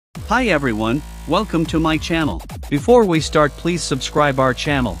Hi everyone, welcome to my channel. Before we start, please subscribe our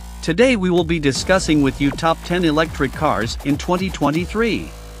channel. Today we will be discussing with you top 10 electric cars in 2023.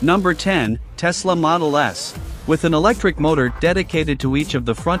 Number 10, Tesla Model S. With an electric motor dedicated to each of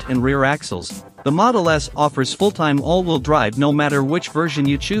the front and rear axles, the Model S offers full-time all-wheel drive no matter which version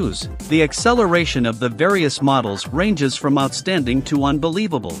you choose. The acceleration of the various models ranges from outstanding to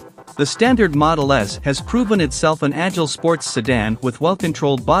unbelievable. The standard Model S has proven itself an agile sports sedan with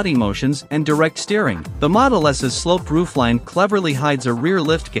well-controlled body motions and direct steering. The Model S's sloped roofline cleverly hides a rear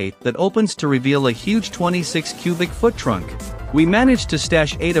liftgate that opens to reveal a huge 26 cubic foot trunk. We managed to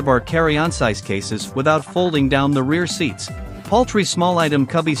stash 8 of our carry-on size cases without folding down the rear seats. Paltry small item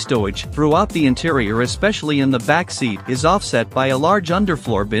cubby stowage throughout the interior, especially in the back seat, is offset by a large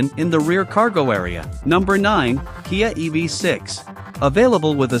underfloor bin in the rear cargo area. Number 9, Kia EV6.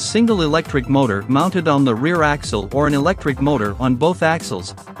 Available with a single electric motor mounted on the rear axle or an electric motor on both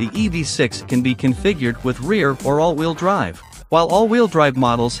axles, the EV6 can be configured with rear or all-wheel drive. While all-wheel drive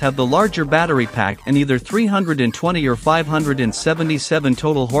models have the larger battery pack and either 320 or 577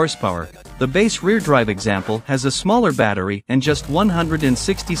 total horsepower, the base rear drive example has a smaller battery and just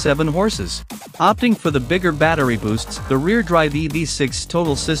 167 horses. Opting for the bigger battery boosts the rear drive EV6's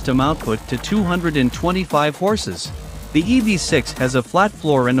total system output to 225 horses. The EV6 has a flat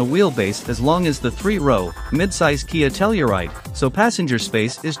floor and a wheelbase as long as the 3-row, mid-size Kia Telluride, so passenger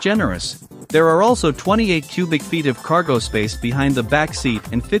space is generous. There are also 28 cubic feet of cargo space behind the back seat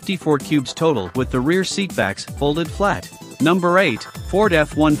and 54 cubes total with the rear seatbacks folded flat. Number 8, Ford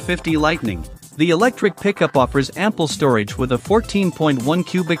F-150 Lightning. The electric pickup offers ample storage with a 14.1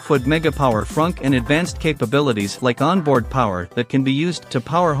 cubic foot megapower frunk and advanced capabilities like onboard power that can be used to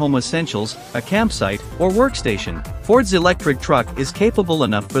power home essentials, a campsite, or workstation. Ford's electric truck is capable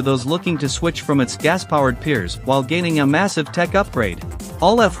enough for those looking to switch from its gas-powered peers while gaining a massive tech upgrade.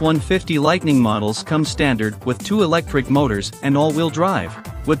 All F-150 Lightning models come standard with 2 electric motors and all-wheel drive.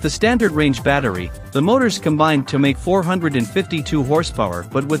 With the standard range battery, the motors combine to make 452 horsepower,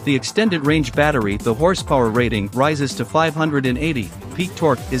 but with the extended range battery the horsepower rating rises to 580. Peak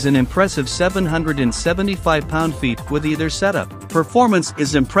torque is an impressive 775 pound-feet with either setup. Performance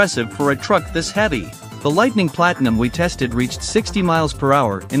is impressive for a truck this heavy. The Lightning Platinum we tested reached 60 miles per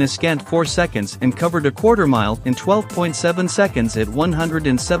hour in a scant 4 seconds and covered a quarter mile in 12.7 seconds at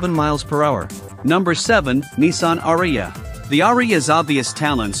 107 miles per hour. Number 7, Nissan Ariya. The Ariya's obvious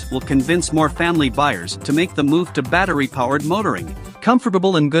talents will convince more family buyers to make the move to battery-powered motoring.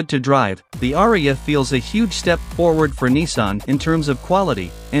 Comfortable and good to drive, the Ariya feels a huge step forward for Nissan in terms of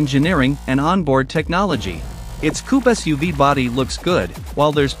quality, engineering, and onboard technology. Its coupe SUV body looks good,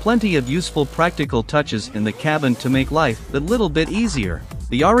 while there's plenty of useful practical touches in the cabin to make life a little bit easier.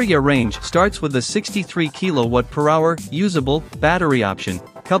 The Ariya range starts with a 63 kWh usable battery option,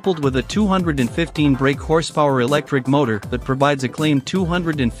 coupled with a 215 brake horsepower electric motor that provides a claimed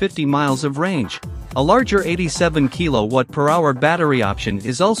 250 miles of range. A larger 87 kWh battery option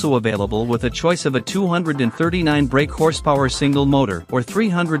is also available with a choice of a 239 brake horsepower single motor or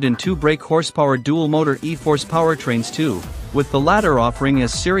 302 brake horsepower dual motor e-force powertrains too, with the latter offering a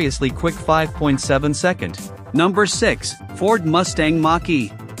seriously quick 5.7 second. Number 6, Ford Mustang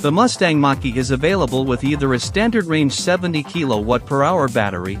Maki. The Mustang Maki is available with either a standard range 70 kWh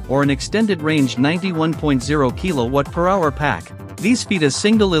battery or an extended range 91.0 kWh pack. These feed a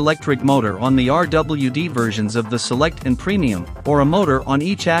single electric motor on the RWD versions of the Select and Premium, or a motor on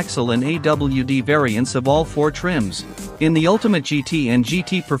each axle and AWD variants of all 4 trims. In the Ultimate GT and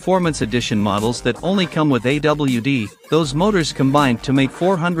GT Performance Edition models that only come with AWD, those motors combine to make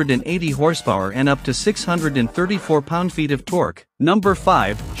 480 horsepower and up to 634 pound-feet of torque. Number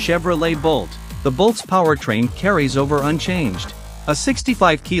 5, Chevrolet Bolt. The Bolt's powertrain carries over unchanged. A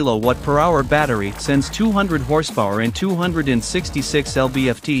 65 kWh battery sends 200 horsepower and 266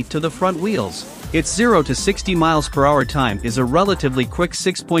 lb-ft to the front wheels. Its 0 to 60 miles per hour time is a relatively quick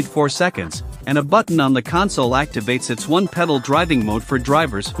 6.4 seconds, and a button on the console activates its one-pedal driving mode for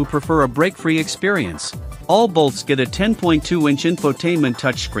drivers who prefer a brake-free experience. All Bolts get a 10.2-inch infotainment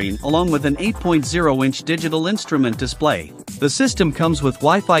touchscreen along with an 8.0-inch digital instrument display. The system comes with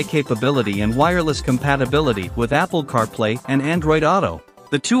Wi-Fi capability and wireless compatibility with Apple CarPlay and Android Auto.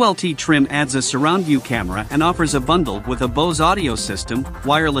 The 2LT trim adds a surround view camera and offers a bundle with a Bose audio system,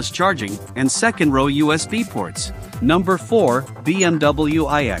 wireless charging, and second-row USB ports. Number 4, BMW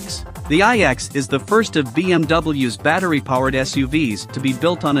iX. The iX is the first of BMW's battery-powered SUVs to be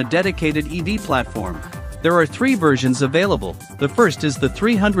built on a dedicated EV platform. There are 3 versions available. The first is the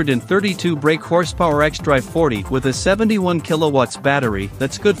 332 brake horsepower xDrive 40 with a 71 kilowatts battery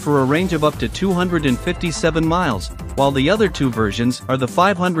that's good for a range of up to 257 miles, while the other 2 versions are the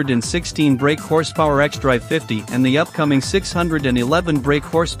 516 brake horsepower xDrive 50 and the upcoming 611 brake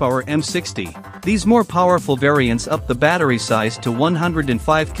horsepower M60. These more powerful variants up the battery size to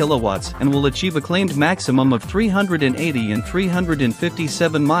 105 kilowatts and will achieve a claimed maximum of 380 and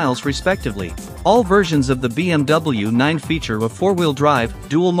 357 miles respectively. All versions of the BMW 9 feature a 4-wheel drive,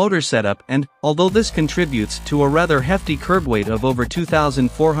 dual motor setup and, although this contributes to a rather hefty curb weight of over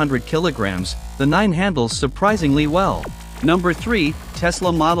 2,400 kilograms, the 9 handles surprisingly well. Number 3,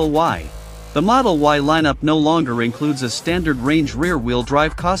 Tesla Model Y. The Model Y lineup no longer includes a standard range rear-wheel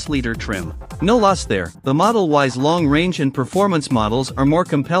drive cost-leader trim. No loss there, the Model Y's long-range and performance models are more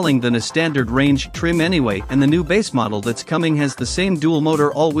compelling than a standard range trim anyway, and the new base model that's coming has the same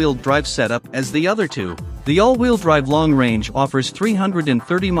dual-motor all-wheel drive setup as the other 2. The all-wheel drive long range offers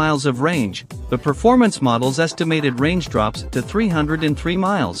 330 miles of range. The performance model's estimated range drops to 303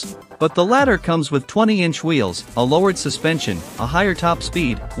 miles. But the latter comes with 20-inch wheels, a lowered suspension, a higher top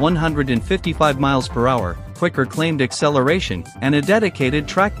speed, 155 miles per hour, quicker claimed acceleration, and a dedicated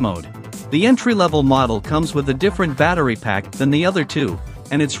track mode. The entry-level model comes with a different battery pack than the other 2,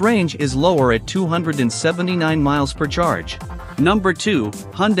 and its range is lower at 279 miles per charge. Number 2,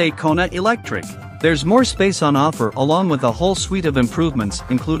 Hyundai Kona Electric. There's more space on offer along with a whole suite of improvements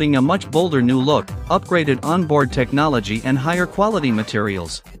including a much bolder new look, upgraded onboard technology and higher quality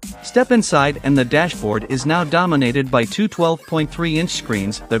materials. Step inside and the dashboard is now dominated by 2 12.3-inch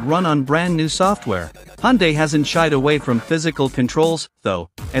screens that run on brand new software. Hyundai hasn't shied away from physical controls, though,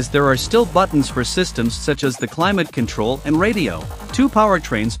 as there are still buttons for systems such as the climate control and radio. 2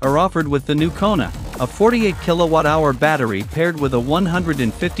 powertrains are offered with the new Kona, a 48 kilowatt-hour battery paired with a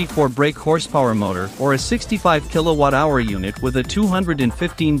 154 brake horsepower motor or a 65 kilowatt-hour unit with a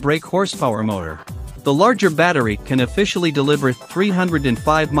 215 brake horsepower motor. The larger battery can officially deliver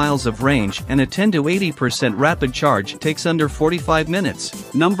 305 miles of range and a 10 to 80% rapid charge takes under 45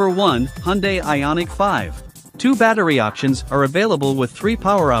 minutes. Number 1, Hyundai Ionic 5. 2 battery options are available with 3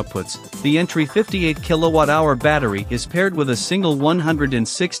 power outputs. The entry 58 kilowatt-hour battery is paired with a single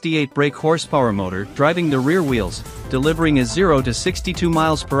 168 brake horsepower motor driving the rear wheels, delivering a 0 to 62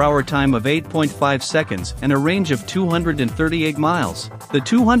 miles per hour time of 8.5 seconds and a range of 238 miles. The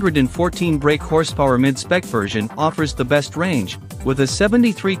 214 brake horsepower mid-spec version offers the best range, with a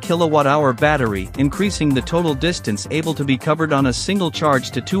 73 kilowatt-hour battery increasing the total distance able to be covered on a single charge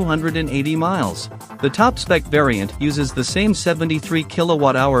to 280 miles. The top-spec variant uses the same 73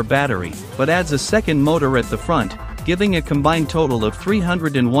 kilowatt-hour battery, but adds a second motor at the front, giving a combined total of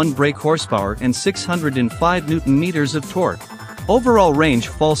 301 brake horsepower and 605 Nm of torque. Overall range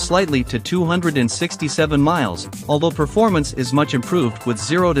falls slightly to 267 miles, although performance is much improved with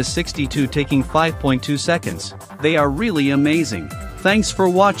 0 to 62 taking 5.2 seconds. They are really amazing. Thanks for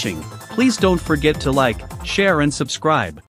watching. Please don't forget to like, share and subscribe.